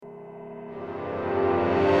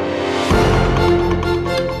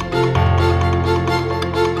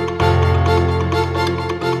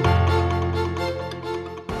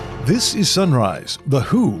This is Sunrise, the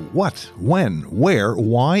who, what, when, where,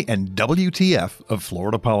 why, and WTF of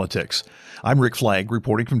Florida politics. I'm Rick Flagg,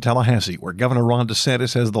 reporting from Tallahassee, where Governor Ron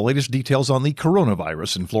DeSantis has the latest details on the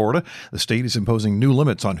coronavirus in Florida. The state is imposing new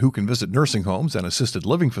limits on who can visit nursing homes and assisted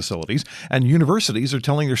living facilities, and universities are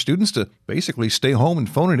telling their students to basically stay home and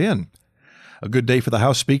phone it in. A good day for the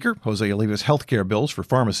House Speaker. Jose Oliva's health care bills for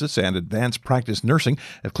pharmacists and advanced practice nursing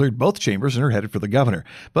have cleared both chambers and are headed for the governor.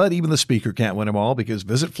 But even the Speaker can't win them all because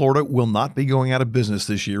Visit Florida will not be going out of business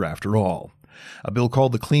this year after all. A bill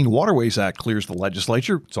called the Clean Waterways Act clears the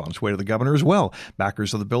legislature. It's on its way to the governor as well.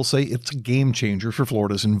 Backers of the bill say it's a game changer for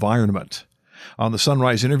Florida's environment. On the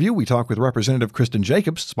Sunrise interview, we talk with Representative Kristen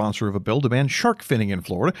Jacobs, sponsor of a bill to ban shark finning in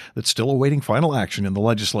Florida that's still awaiting final action in the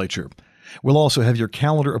legislature. We'll also have your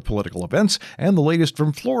calendar of political events and the latest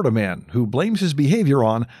from Florida Man, who blames his behavior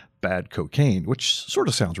on bad cocaine, which sort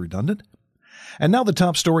of sounds redundant. And now the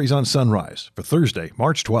top stories on Sunrise for Thursday,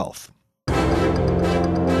 March 12th.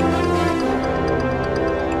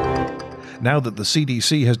 Now that the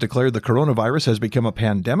CDC has declared the coronavirus has become a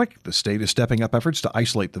pandemic, the state is stepping up efforts to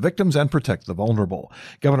isolate the victims and protect the vulnerable.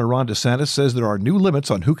 Governor Ron DeSantis says there are new limits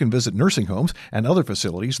on who can visit nursing homes and other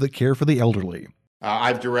facilities that care for the elderly.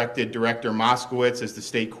 I've directed Director Moskowitz, as the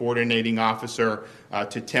state coordinating officer,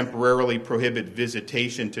 to temporarily prohibit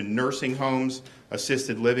visitation to nursing homes,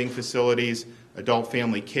 assisted living facilities, adult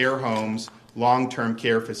family care homes, long-term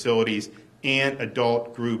care facilities, and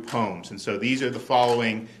adult group homes. And so these are the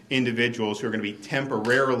following individuals who are going to be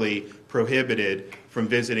temporarily prohibited from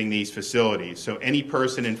visiting these facilities. So any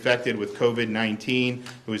person infected with COVID-19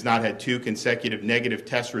 who has not had 2 consecutive negative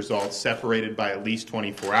test results separated by at least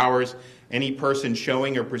 24 hours, any person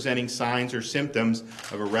showing or presenting signs or symptoms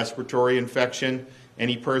of a respiratory infection,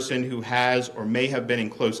 any person who has or may have been in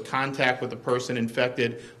close contact with a person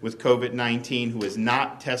infected with COVID-19 who has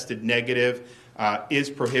not tested negative is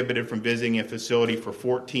prohibited from visiting a facility for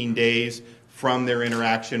 14 days from their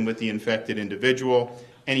interaction with the infected individual.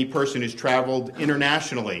 Any person who's traveled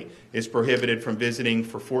internationally is prohibited from visiting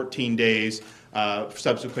for 14 days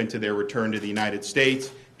subsequent to their return to the United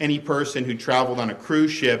States. Any person who traveled on a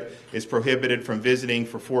cruise ship is prohibited from visiting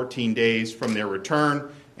for 14 days from their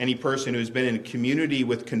return. Any person who's been in a community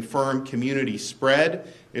with confirmed community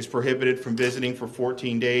spread is prohibited from visiting for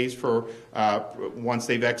 14 days once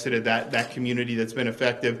they've exited that community that's been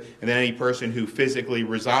effective. And then any person who physically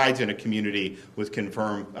resides in a community with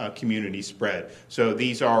confirmed community spread. So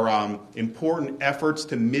these are important efforts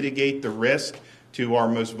to mitigate the risk to our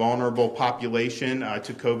most vulnerable population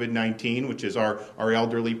to COVID-19, which is our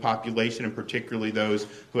elderly population, and particularly those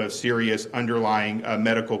who have serious underlying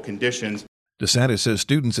medical conditions. DeSantis says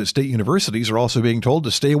students at state universities are also being told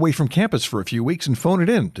to stay away from campus for a few weeks and phone it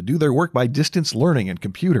in to do their work by distance learning and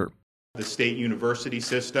computer. The state university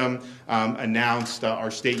system announced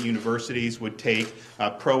our state universities would take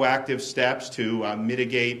proactive steps to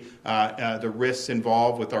mitigate the risks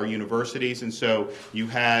involved with our universities. And so you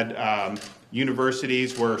had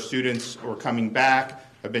universities where students were coming back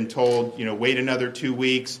have been told, wait another 2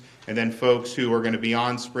 weeks. And then folks who are going to be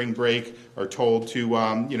on spring break are told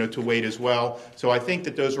to wait as well. So I think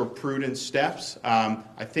that those were prudent steps.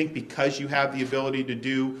 I think because you have the ability to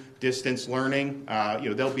do distance learning,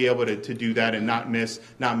 they'll be able to do that and not miss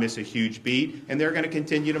a huge beat. And they're going to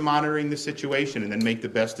continue to monitoring the situation and then make the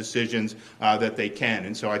best decisions that they can.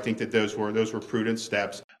 And so I think that those were prudent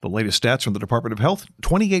steps. The latest stats from the Department of Health: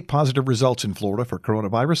 28 positive results in Florida for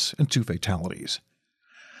coronavirus and 2 fatalities.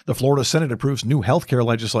 The Florida Senate approves new health care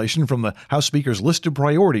legislation from the House Speaker's list of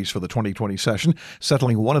priorities for the 2020 session,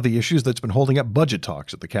 settling one of the issues that's been holding up budget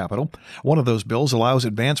talks at the Capitol. One of those bills allows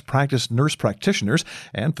advanced practice nurse practitioners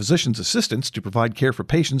and physician's assistants to provide care for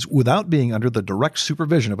patients without being under the direct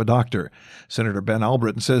supervision of a doctor. Senator Ben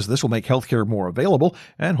Albritton says this will make health care more available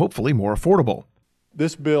and hopefully more affordable.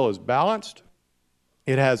 This bill is balanced.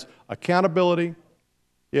 It has accountability.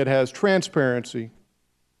 It has transparency.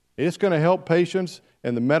 It's going to help patients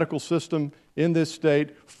and the medical system in this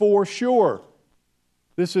state for sure.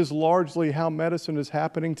 This is largely how medicine is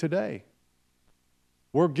happening today.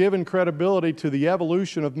 We're giving credibility to the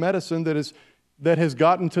evolution of medicine that has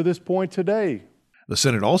gotten to this point today. The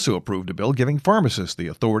Senate also approved a bill giving pharmacists the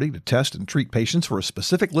authority to test and treat patients for a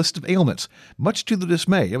specific list of ailments, much to the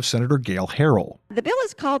dismay of Senator Gail Harrell. The bill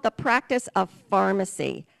is called the Practice of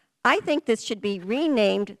Pharmacy. I think this should be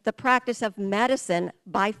renamed the Practice of Medicine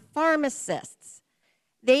by Pharmacists.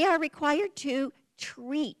 They are required to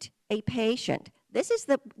treat a patient. This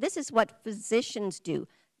is what physicians do.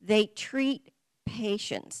 They treat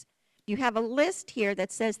patients. You have a list here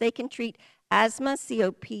that says they can treat asthma,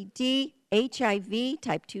 COPD, HIV,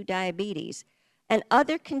 type 2 diabetes, and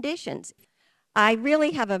other conditions. I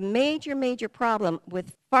really have a major problem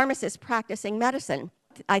with pharmacists practicing medicine.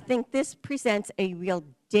 I think this presents a real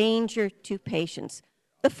danger to patients.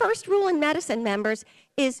 The first rule in medicine, members,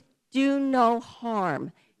 is do no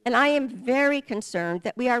harm. And I am very concerned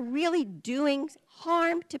that we are really doing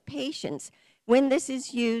harm to patients when this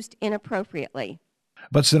is used inappropriately.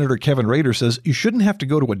 But Senator Kevin Rader says you shouldn't have to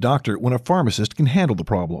go to a doctor when a pharmacist can handle the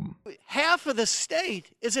problem. Half of the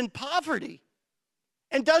state is in poverty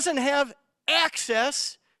and doesn't have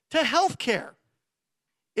access to health care.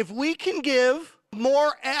 If we can give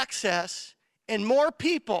more access and more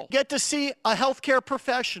people get to see a healthcare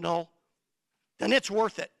professional, then it's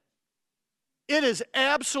worth it. It is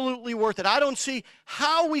absolutely worth it. I don't see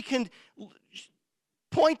how we can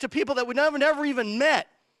point to people that we never even met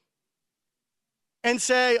and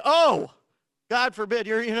say, oh, God forbid,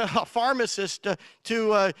 you're a pharmacist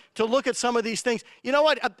to look at some of these things. You know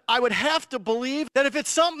what? I would have to believe that if it's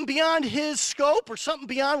something beyond his scope or something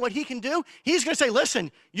beyond what he can do, he's going to say, listen,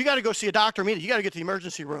 you got to go see a doctor immediately. You got to get to the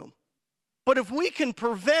emergency room. But if we can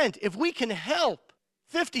prevent, if we can help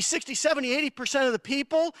 50, 60, 70, 80% of the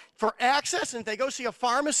people for access, and if they go see a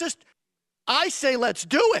pharmacist, I say let's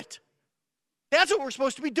do it. That's what we're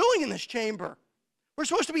supposed to be doing in this chamber. We're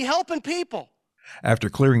supposed to be helping people. After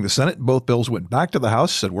clearing the Senate, both bills went back to the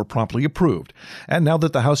House and were promptly approved. And now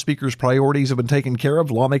that the House Speaker's priorities have been taken care of,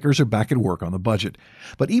 lawmakers are back at work on the budget.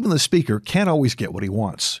 But even the Speaker can't always get what he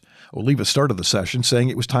wants. Oliva started the session saying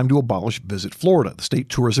it was time to abolish Visit Florida, the state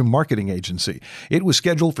tourism marketing agency. It was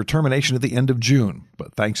scheduled for termination at the end of June,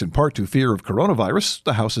 but thanks in part to fear of coronavirus,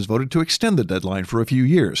 the House has voted to extend the deadline for a few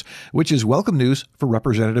years, which is welcome news for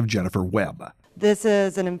Representative Jennifer Webb. This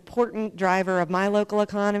is an important driver of my local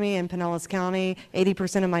economy in Pinellas County.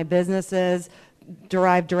 80% of my businesses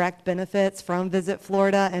derive direct benefits from Visit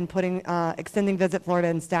Florida, and extending Visit Florida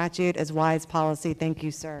in statute is wise policy. Thank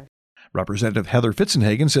you, sir. Representative Heather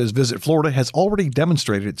Fitzenhagen says Visit Florida has already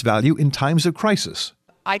demonstrated its value in times of crisis.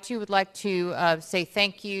 I, too, would like to say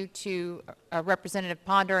thank you to Representative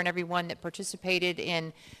Ponder and everyone that participated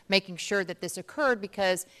in making sure that this occurred,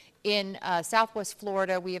 because in Southwest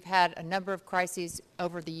Florida, we have had a number of crises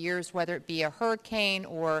over the years, whether it be a hurricane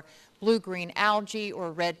or blue-green algae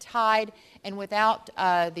or red tide, and without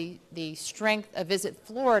the strength of Visit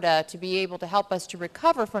Florida to be able to help us to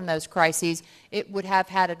recover from those crises, it would have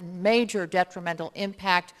had a major detrimental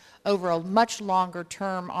impact over a much longer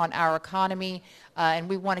term on our economy, and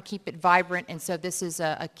we want to keep it vibrant, and so this is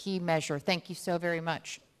a key measure. Thank you so very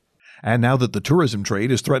much. And now that the tourism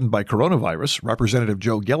trade is threatened by coronavirus, Representative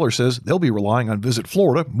Joe Geller says they'll be relying on Visit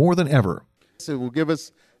Florida more than ever. It will give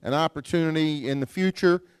us an opportunity in the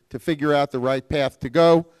future to figure out the right path to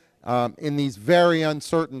go. In these very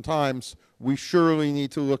uncertain times, we surely need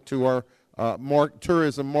to look to our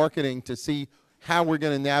tourism marketing to see how we're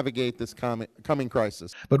going to navigate this coming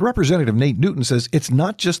crisis. But Representative Nate Newton says it's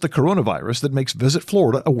not just the coronavirus that makes Visit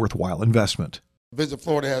Florida a worthwhile investment. Visit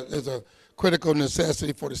Florida is a critical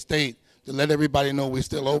necessity for the state to let everybody know we're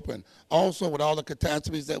still open. Also, with all the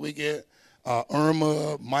catastrophes that we get,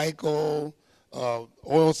 Irma, Michael,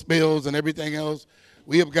 oil spills and everything else,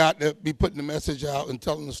 we have got to be putting the message out and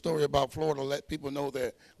telling the story about Florida, let people know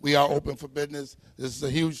that we are open for business. This is a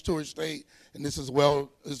huge tourist state, and this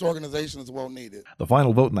organization is well needed. The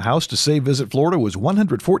final vote in the House to save Visit Florida was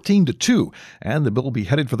 114-2, and the bill will be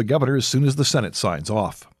headed for the governor as soon as the Senate signs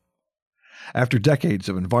off. After decades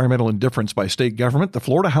of environmental indifference by state government, the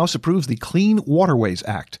Florida House approves the Clean Waterways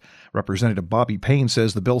Act. Representative Bobby Payne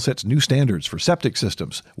says the bill sets new standards for septic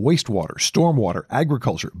systems, wastewater, stormwater,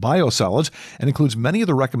 agriculture, biosolids, and includes many of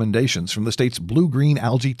the recommendations from the state's Blue-Green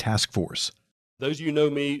Algae Task Force. Those of you who know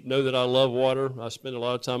me know that I love water. I spend a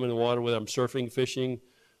lot of time in the water, whether I'm surfing, fishing,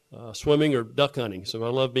 swimming, or duck hunting. So I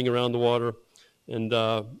love being around the water. And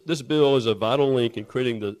this bill is a vital link in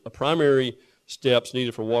creating a primary steps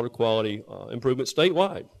needed for water quality improvement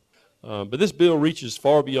statewide. But this bill reaches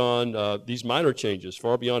far beyond these minor changes,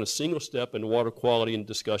 far beyond a single step in water quality and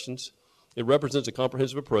discussions. It represents a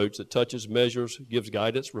comprehensive approach that touches, measures, gives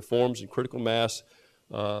guidance, reforms, and critical mass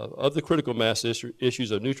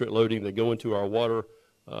issues of nutrient loading that go into our water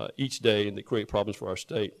each day and that create problems for our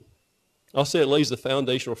state. I'll say it lays the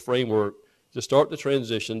foundational framework to start the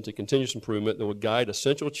transition to continuous improvement that will guide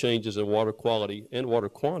essential changes in water quality and water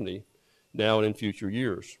quantity now and in future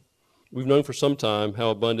years. We've known for some time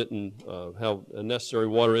how abundant and how necessary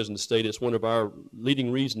water is in the state. It's one of our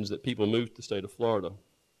leading reasons that people move to the state of Florida.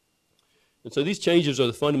 And so these changes are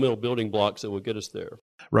the fundamental building blocks that will get us there.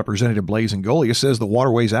 Representative Blaise Ingoglia says the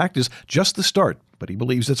Waterways Act is just the start, but he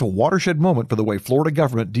believes it's a watershed moment for the way Florida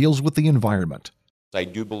government deals with the environment. I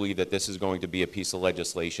do believe that this is going to be a piece of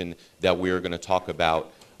legislation that we're going to talk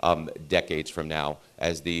about decades from now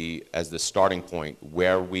as the starting point,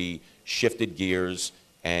 where we shifted gears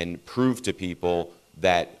and proved to people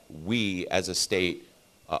that we as a state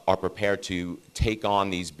are prepared to take on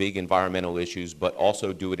these big environmental issues, but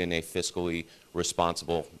also do it in a fiscally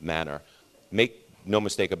responsible manner. Make no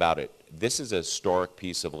mistake about it, this is a historic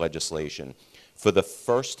piece of legislation. For the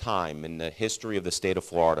first time in the history of the state of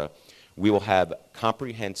Florida, we will have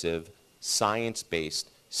comprehensive, science-based,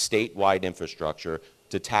 statewide infrastructure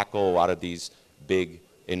to tackle a lot of these big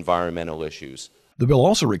environmental issues. The bill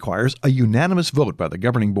also requires a unanimous vote by the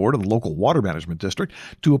governing board of the local water management district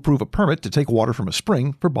to approve a permit to take water from a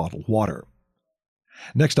spring for bottled water.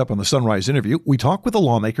 Next up on the Sunrise interview, we talk with a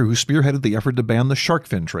lawmaker who spearheaded the effort to ban the shark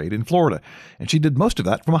fin trade in Florida, and she did most of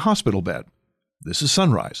that from a hospital bed. This is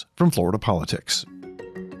Sunrise from Florida Politics.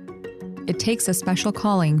 It takes a special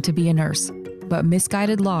calling to be a nurse, but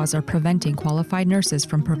misguided laws are preventing qualified nurses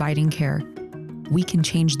from providing care. We can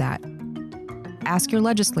change that. Ask your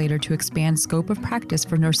legislator to expand scope of practice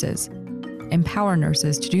for nurses. Empower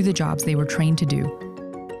nurses to do the jobs they were trained to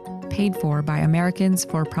do. Paid for by Americans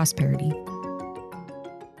for Prosperity.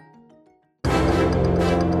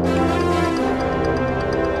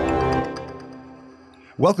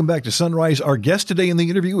 Welcome back to Sunrise. Our guest today in the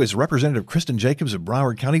interview is Representative Kristen Jacobs of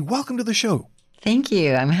Broward County. Welcome to the show. Thank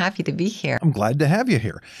you. I'm happy to be here. I'm glad to have you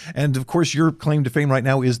here. And of course, your claim to fame right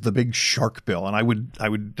now is the big shark bill. And I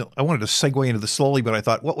wanted to segue into this slowly, but I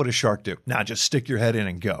thought, what would a shark do? Nah, just stick your head in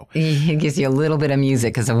and go. It gives you a little bit of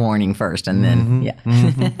music as a warning first, and then,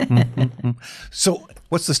 So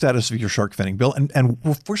what's the status of your shark finning bill? And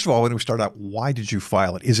well, first of all, when we start out, why did you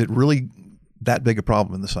file it? Is it really that big a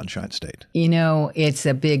problem in the Sunshine State? You know, it's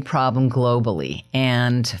a big problem globally.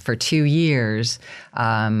 And for 2 years,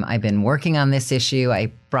 I've been working on this issue.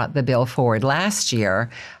 I brought the bill forward last year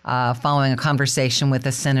following a conversation with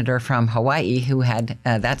a senator from Hawaii who had,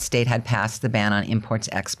 that state had passed the ban on imports,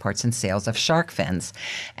 exports, and sales of shark fins.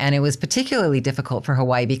 And it was particularly difficult for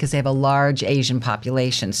Hawaii because they have a large Asian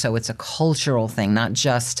population. So it's a cultural thing, not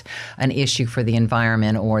just an issue for the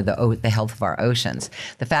environment or the health of our oceans.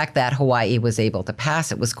 The fact that Hawaii was able to pass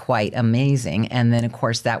it was quite amazing. And then, of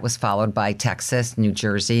course, that was followed by Texas, New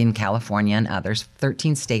Jersey, and California, and others,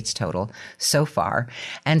 13 states total so far.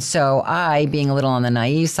 And so I, being a little on the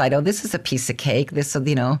naive side, this is a piece of cake. This,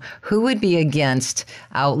 who would be against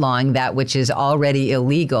outlawing that which is already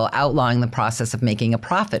illegal, outlawing the process of making a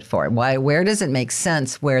profit for it? Where does it make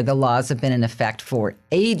sense where the laws have been in effect for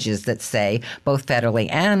ages that say, both federally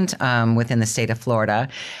and within the state of Florida,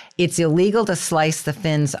 it's illegal to slice the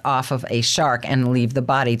fins off of a shark and leave the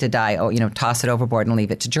body to die, toss it overboard and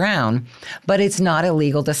leave it to drown. But it's not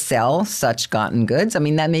illegal to sell such gotten goods. I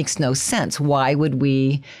mean, that makes no sense. Why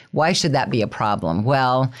should that be a problem?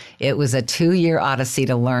 Well, it was a 2-year odyssey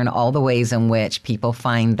to learn all the ways in which people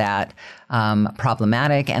find that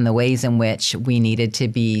problematic and the ways in which we needed to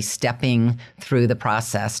be stepping through the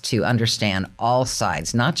process to understand all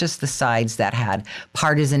sides, not just the sides that had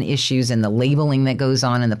partisan issues and the labeling that goes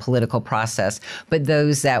on in the political process, but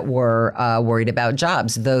those that were worried about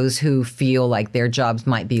jobs, those who feel like their jobs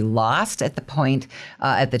might be lost at the point,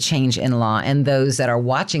 at the change in law, and those that are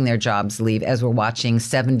watching their jobs leave, as we're watching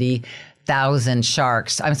 70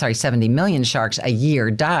 million sharks a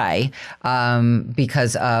year die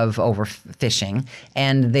because of overfishing,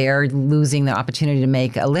 and they're losing the opportunity to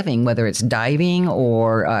make a living, whether it's diving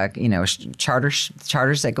or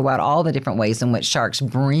charters that go out, all the different ways in which sharks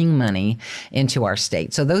bring money into our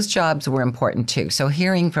state. So those jobs were important too. So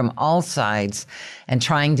hearing from all sides and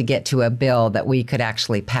trying to get to a bill that we could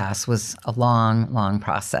actually pass was a long, long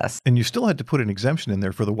process. And you still had to put an exemption in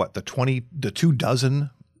there for the 2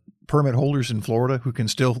 dozen permit holders in Florida who can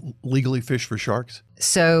still legally fish for sharks?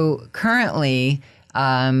 So currently,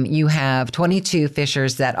 you have 22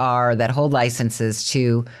 fishers that hold licenses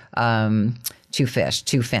to fish,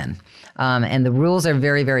 to fin. And the rules are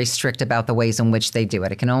very, very strict about the ways in which they do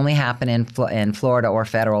it. It can only happen in Florida or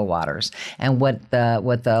federal waters. And what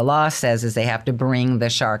the law says is they have to bring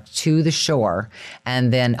the shark to the shore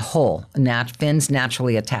and then whole, fins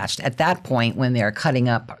naturally attached. At that point, when they're cutting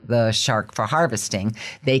up the shark for harvesting,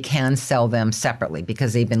 they can sell them separately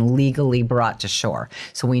because they've been legally brought to shore.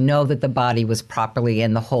 So we know that the body was properly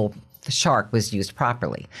in the whole. The shark was used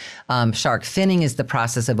properly. Shark finning is the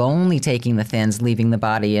process of only taking the fins, leaving the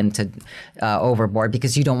body into overboard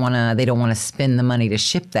because they don't want to spend the money to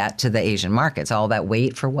ship that to the Asian markets. All that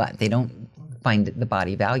weight for what? They don't find the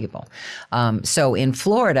body valuable. So in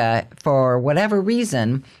Florida, for whatever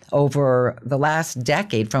reason, over the last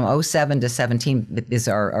decade, from 2007 to 2017, is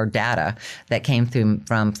our data that came through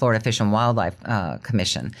from Florida Fish and Wildlife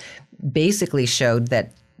Commission, basically showed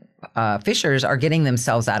that fishers are getting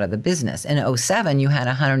themselves out of the business. In 2007, you had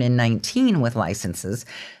 119 with licenses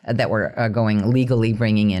that were going legally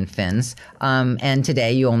bringing in fins. And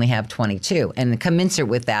today you only have 22. And commensurate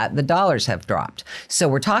with that, the dollars have dropped. So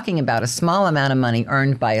we're talking about a small amount of money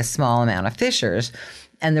earned by a small amount of fishers.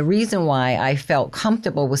 And the reason why I felt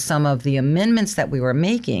comfortable with some of the amendments that we were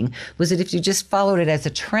making was that if you just followed it as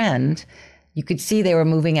a trend, you could see they were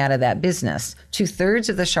moving out of that business. 2/3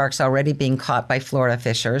 of the sharks already being caught by Florida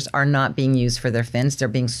fishers are not being used for their fins. They're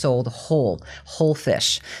being sold whole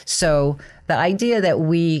fish. So the idea that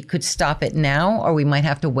we could stop it now, or we might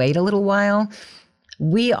have to wait a little while,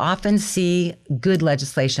 we often see good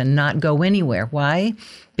legislation not go anywhere. Why?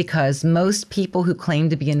 Because most people who claim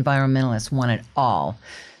to be environmentalists want it all.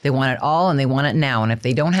 They want it all and they want it now. And if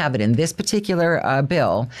they don't have it in this particular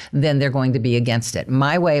bill, then they're going to be against it,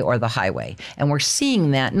 my way or the highway. And we're seeing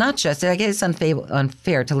that not just, I guess it's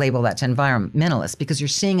unfair to label that to environmentalists, because you're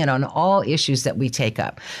seeing it on all issues that we take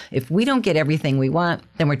up. If we don't get everything we want,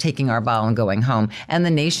 then we're taking our ball and going home. And the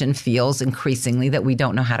nation feels increasingly that we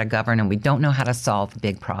don't know how to govern and we don't know how to solve the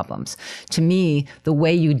big problems. To me, the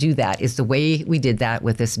way you do that is the way we did that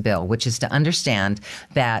with this bill, which is to understand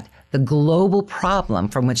that the global problem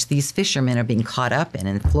from which these fishermen are being caught up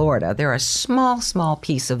in Florida, they're a small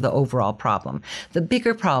piece of the overall problem. The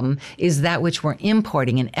bigger problem is that which we're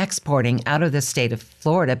importing and exporting out of the state of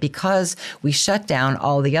Florida because we shut down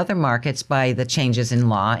all the other markets by the changes in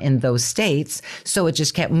law in those states. So it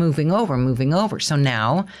just kept moving over. So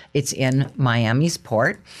now it's in Miami's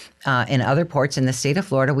port. In other ports in the state of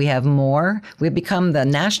Florida, we've become the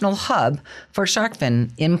national hub for shark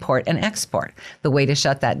fin import and export. The way to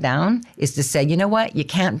shut that down is to say, you know what, you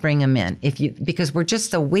can't bring them in because we're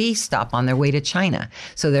just a way stop on their way to China.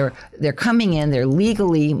 So they're coming in, they're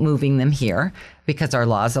legally moving them here because our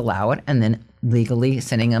laws allow it, and then legally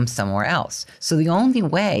sending them somewhere else. So the only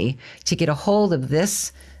way to get a hold of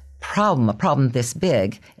this problem, a problem this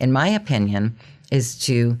big, in my opinion,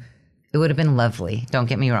 it would have been lovely, don't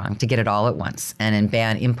get me wrong, to get it all at once and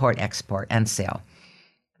ban import, export, and sale.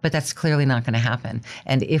 But that's clearly not going to happen.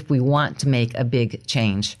 And if we want to make a big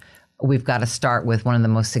change, we've got to start with one of the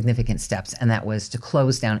most significant steps, and that was to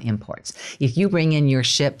close down imports. If you bring in your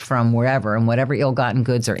ship from wherever and whatever ill-gotten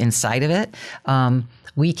goods are inside of it,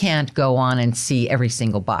 we can't go on and see every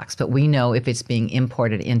single box, but we know if it's being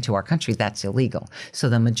imported into our country, that's illegal. So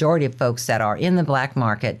the majority of folks that are in the black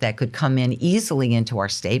market that could come in easily into our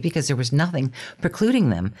state because there was nothing precluding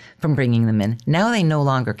them from bringing them in, now they no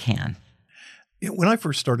longer can. When I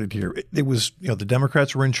first started here, it was, the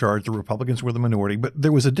Democrats were in charge, the Republicans were the minority, but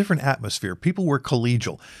there was a different atmosphere. People were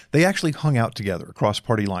collegial. They actually hung out together across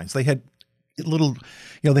party lines. They had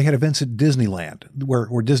they had events at Disneyland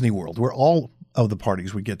or Disney World, where all of the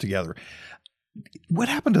parties would get together. What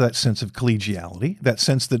happened to that sense of collegiality, that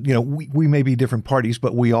sense that, we may be different parties,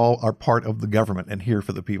 but we all are part of the government and here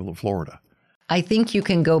for the people of Florida? I think you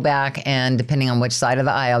can go back and, depending on which side of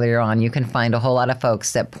the aisle you're on, you can find a whole lot of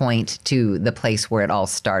folks that point to the place where it all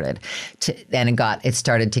started, and it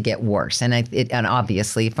started to get worse. And and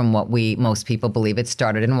obviously, from what most people believe, it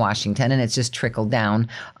started in Washington, and it's just trickled down.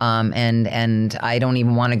 And I don't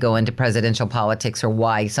even want to go into presidential politics or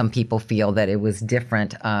why some people feel that it was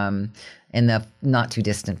different in the not too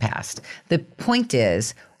distant past. The point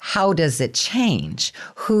is, how does it change?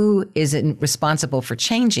 Who is responsible for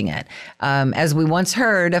changing it? As we once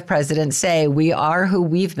heard a president say, we are who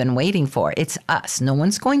we've been waiting for. It's us. No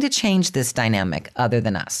one's going to change this dynamic other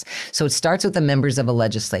than us. So it starts with the members of a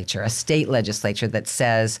legislature, a state legislature that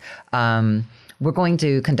says, we're going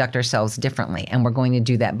to conduct ourselves differently, and we're going to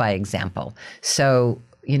do that by example. So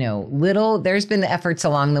there's been efforts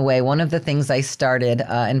along the way. One of the things I started,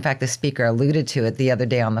 in fact, the speaker alluded to it the other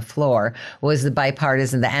day on the floor, was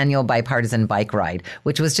the annual bipartisan bike ride,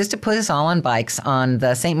 which was just to put us all on bikes on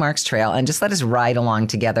the St. Mark's Trail and just let us ride along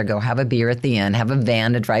together, go have a beer at the end, have a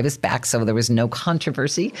van to drive us back so there was no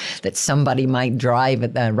controversy that somebody might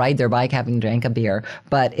ride their bike having drank a beer.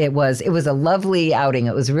 But it was a lovely outing.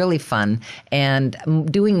 It was really fun. And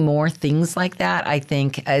doing more things like that, I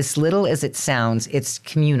think, as little as it sounds, it's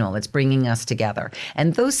communal. It's bringing us together.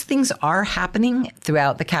 And those things are happening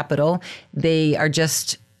throughout the Capitol. They are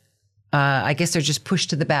just, I guess they're just pushed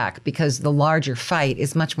to the back because the larger fight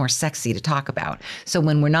is much more sexy to talk about. So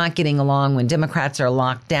when we're not getting along, when Democrats are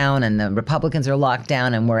locked down and the Republicans are locked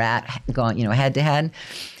down and we're going, head to head,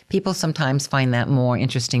 people sometimes find that more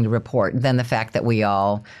interesting to report than the fact that we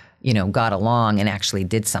all got along and actually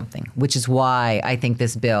did something, which is why I think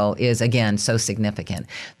this bill is, again, so significant.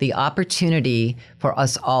 The opportunity for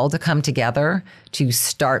us all to come together to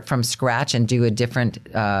start from scratch and do a different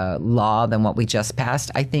law than what we just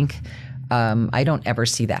passed, I think I don't ever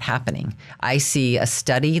see that happening. I see a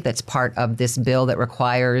study that's part of this bill that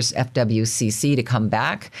requires FWCC to come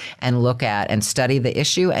back and look at and study the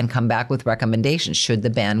issue and come back with recommendations. Should the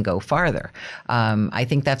ban go farther? I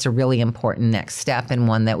think that's a really important next step and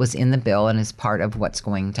one that was in the bill and is part of what's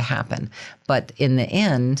going to happen. But in the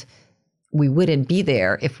end, we wouldn't be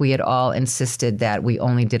there if we had all insisted that we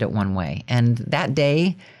only did it one way. And that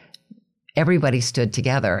day, everybody stood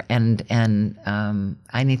together and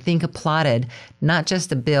I think applauded not just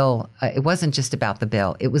the bill. It wasn't just about the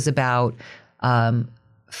bill. It was about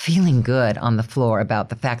feeling good on the floor about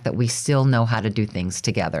the fact that we still know how to do things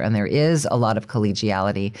together. And there is a lot of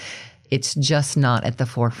collegiality. It's just not at the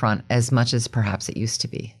forefront as much as perhaps it used to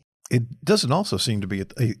be. It doesn't also seem to be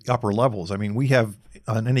at the upper levels. I mean, we have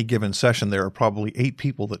on any given session, there are probably 8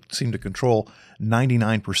 people that seem to control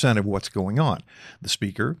 99% of what's going on. The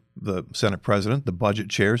Speaker, the Senate President, the budget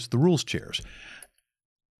chairs, the rules chairs.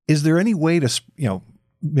 Is there any way to,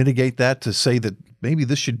 mitigate that, to say that maybe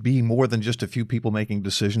this should be more than just a few people making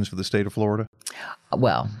decisions for the state of Florida?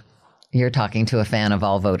 Well, you're talking to a fan of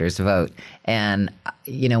all voters vote. And,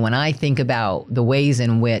 when I think about the ways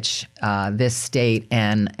in which this state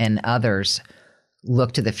and others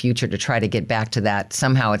look to the future to try to get back to that,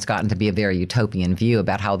 somehow it's gotten to be a very utopian view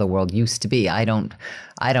about how the world used to be. I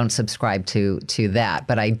don't subscribe to that,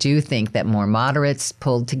 but I do think that more moderates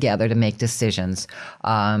pulled together to make decisions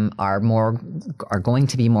are going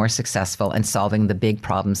to be more successful in solving the big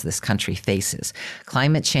problems this country faces.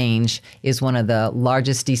 Climate change is one of the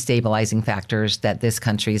largest destabilizing factors that this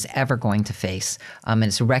country is ever going to face, and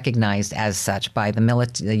it's recognized as such by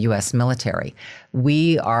the U.S. military.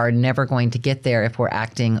 We are never going to get there if we're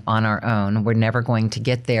acting on our own. We're never going to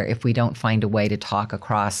get there if we don't find a way to talk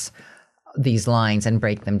across these lines and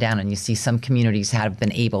break them down. And you see some communities have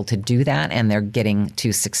been able to do that and they're getting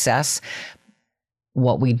to success.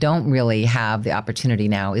 What we don't really have the opportunity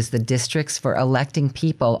now is the districts for electing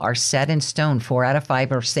people are set in stone. 4 out of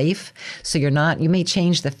 5 are safe. So you may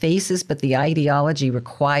change the faces, but the ideology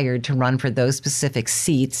required to run for those specific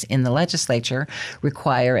seats in the legislature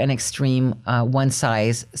require an extreme one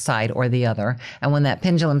side or the other. And when that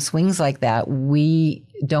pendulum swings like that, we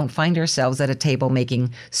don't find ourselves at a table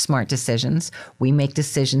making smart decisions. We make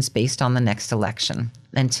decisions based on the next election.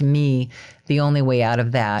 And to me, the only way out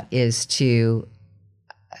of that is to,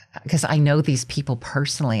 because I know these people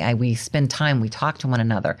personally, we spend time, we talk to one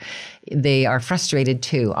another. They are frustrated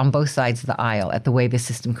too on both sides of the aisle at the way the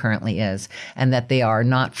system currently is, and that they are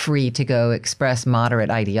not free to go express moderate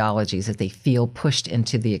ideologies, that they feel pushed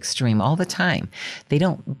into the extreme all the time.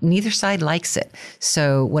 Neither side likes it.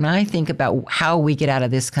 So when I think about how we get out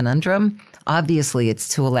of this conundrum, obviously it's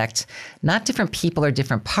to elect not different people or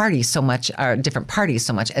different parties so much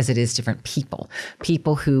as it is different people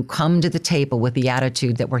who come to the table with the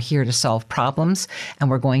attitude that we're here to solve problems and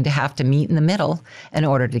we're going to have to meet in the middle in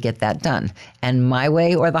order to get that done. And my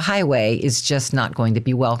way or the highway is just not going to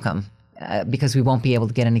be welcome. Because we won't be able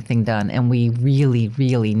to get anything done. And we really,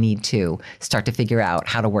 really need to start to figure out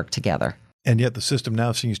how to work together. And yet the system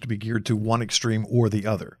now seems to be geared to one extreme or the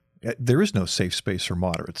other. There is no safe space for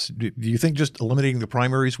moderates. Do you think just eliminating the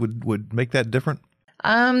primaries would make that different?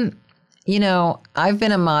 I've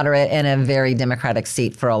been a moderate in a very Democratic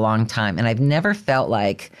seat for a long time, and I've never felt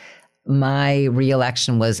like my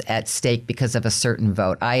reelection was at stake because of a certain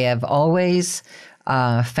vote. I have always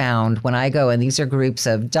found when I go, and these are groups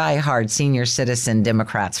of diehard senior citizen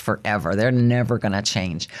Democrats forever, they're never going to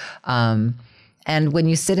change. And when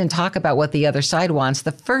you sit and talk about what the other side wants,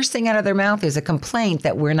 the first thing out of their mouth is a complaint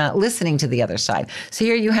that we're not listening to the other side. So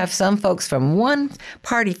here you have some folks from one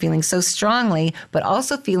party feeling so strongly, but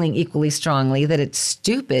also feeling equally strongly that it's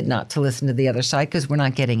stupid not to listen to the other side because we're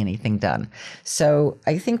not getting anything done. So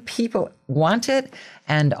I think people want it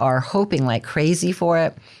and are hoping like crazy for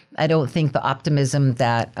it. I don't think the optimism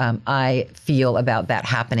that I feel about that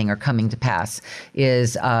happening or coming to pass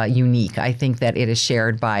is unique. I think that it is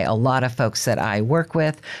shared by a lot of folks that I work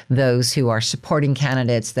with, those who are supporting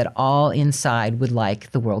candidates that all inside would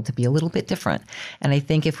like the world to be a little bit different. And I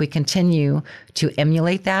think if we continue to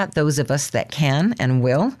emulate that, those of us that can and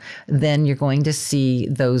will, then you're going to see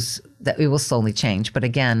that it will slowly change. But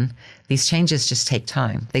again, these changes just take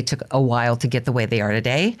time. They took a while to get the way they are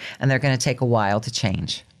today, and they're going to take a while to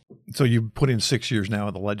change. So you put in 6 years now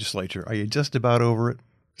in the legislature. Are you just about over it?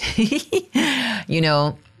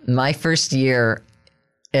 My first year,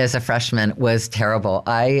 as a freshman was terrible.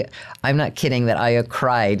 I'm not kidding that I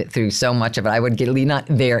cried through so much of it. I would get not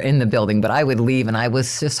there in the building, but I would leave, and I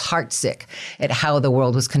was just heartsick at how the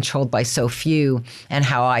world was controlled by so few, and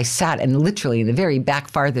how I sat and literally in the very back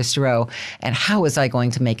farthest row, and how was I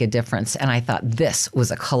going to make a difference? And I thought this was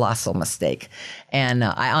a colossal mistake. And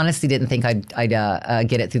I honestly didn't think I'd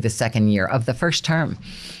get it through the second year of the first term.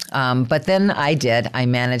 But then I did. I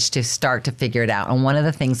managed to start to figure it out. And one of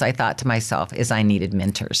the things I thought to myself is I needed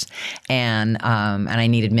mentors. And I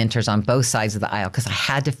needed mentors on both sides of the aisle, because I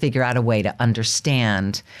had to figure out a way to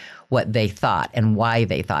understand what they thought and why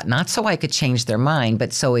they thought. Not so I could change their mind,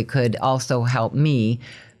 but so it could also help me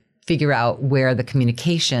figure out where the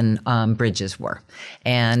communication bridges were.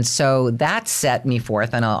 And so that set me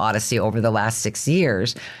forth on an odyssey over the last 6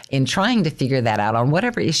 years in trying to figure that out on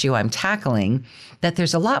whatever issue I'm tackling, that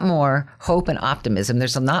there's a lot more hope and optimism.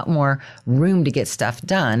 There's a lot more room to get stuff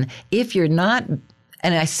done if you're not,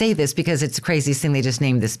 and I say this because it's the craziest thing, they just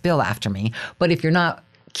named this bill after me, but if you're not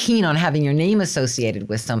keen on having your name associated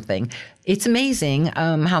with something, it's amazing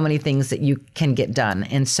how many things that you can get done.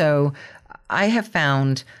 And so I have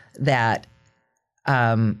found that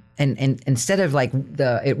and instead of like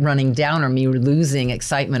it running down or me losing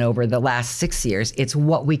excitement over the last 6 years, it's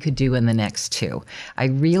what we could do in the next 2. I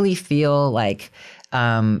really feel like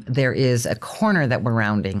there is a corner that we're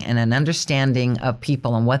rounding, and an understanding of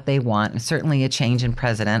people and what they want, and certainly a change in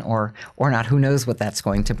president or not, who knows what that's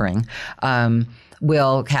going to bring,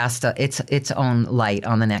 will cast its own light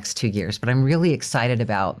on the next 2 years. But I'm really excited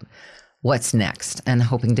about what's next and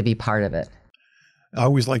hoping to be part of it. I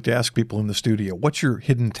always like to ask people in the studio, what's your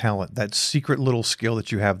hidden talent, that secret little skill that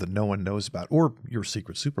you have that no one knows about, or your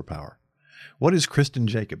secret superpower? What is Kristen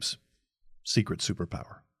Jacobs' secret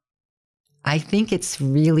superpower? I think it's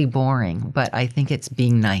really boring, but I think it's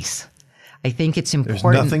being nice. I think it's important.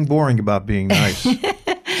 There's nothing boring about being nice.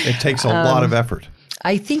 It takes a lot of effort.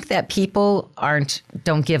 I think that people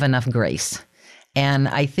don't give enough grace. And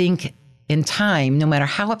I think in time, no matter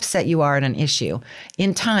how upset you are at an issue,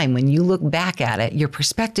 in time, when you look back at it, your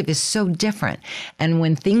perspective is so different. And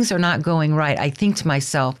when things are not going right, I think to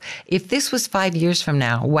myself, if this was 5 years from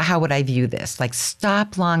now, how would I view this? Like,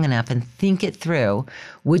 stop long enough and think it through.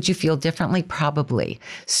 Would you feel differently? Probably.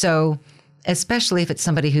 So, especially if it's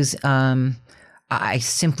somebody who's, I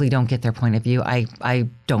simply don't get their point of view. I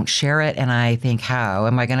don't share it. And I think, how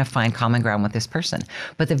am I going to find common ground with this person?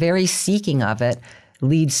 But the very seeking of it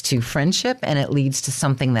leads to friendship, and it leads to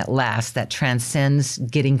something that lasts, that transcends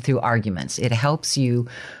getting through arguments. It helps you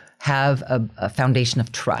have a foundation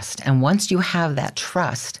of trust. And once you have that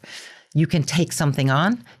trust, you can take something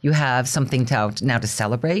on, you have something now to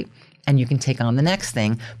celebrate, and you can take on the next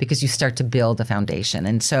thing because you start to build a foundation.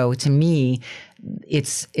 And so to me,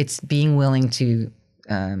 it's being willing to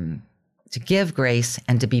give grace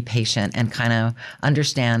and to be patient and kind of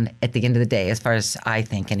understand at the end of the day, as far as I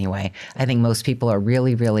think anyway, I think most people are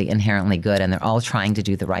really, really inherently good, and they're all trying to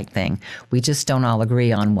do the right thing. We just don't all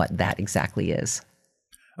agree on what that exactly is.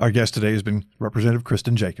 Our guest today has been Representative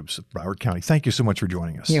Kristen Jacobs of Broward County. Thank you so much for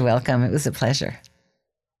joining us. You're welcome. It was a pleasure.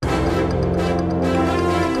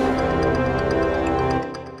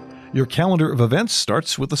 Your calendar of events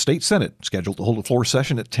starts with the State Senate, scheduled to hold a floor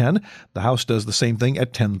session at 10. The House does the same thing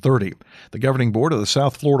at 10:30. The governing board of the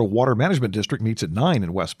South Florida Water Management District meets at 9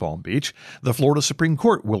 in West Palm Beach. The Florida Supreme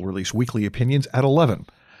Court will release weekly opinions at 11.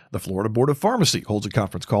 The Florida Board of Pharmacy holds a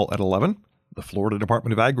conference call at 11. The Florida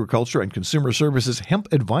Department of Agriculture and Consumer Services Hemp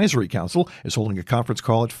Advisory Council is holding a conference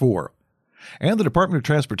call at 4. And the Department of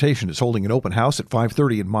Transportation is holding an open house at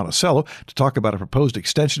 5:30 in Monticello to talk about a proposed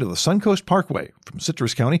extension of the Suncoast Parkway from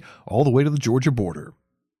Citrus County all the way to the Georgia border.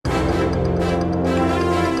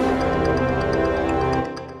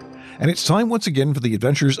 And it's time once again for the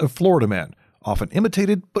adventures of Florida Man, often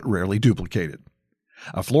imitated but rarely duplicated.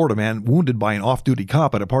 A Florida man wounded by an off-duty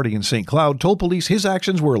cop at a party in St. Cloud told police his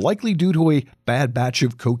actions were likely due to a bad batch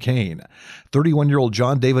of cocaine. 31-year-old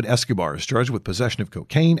John David Escobar is charged with possession of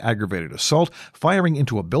cocaine, aggravated assault, firing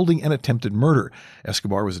into a building, and attempted murder.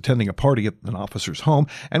 Escobar was attending a party at an officer's home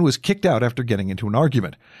and was kicked out after getting into an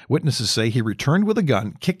argument. Witnesses say he returned with a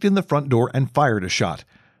gun, kicked in the front door, and fired a shot.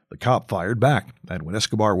 The cop fired back, and when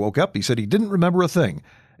Escobar woke up, he said he didn't remember a thing,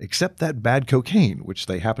 except that bad cocaine, which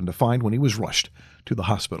they happened to find when he was rushed to the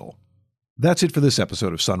hospital. That's it for this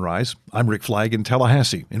episode of Sunrise. I'm Rick Flagg in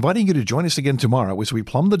Tallahassee, inviting you to join us again tomorrow as we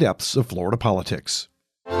plumb the depths of Florida politics.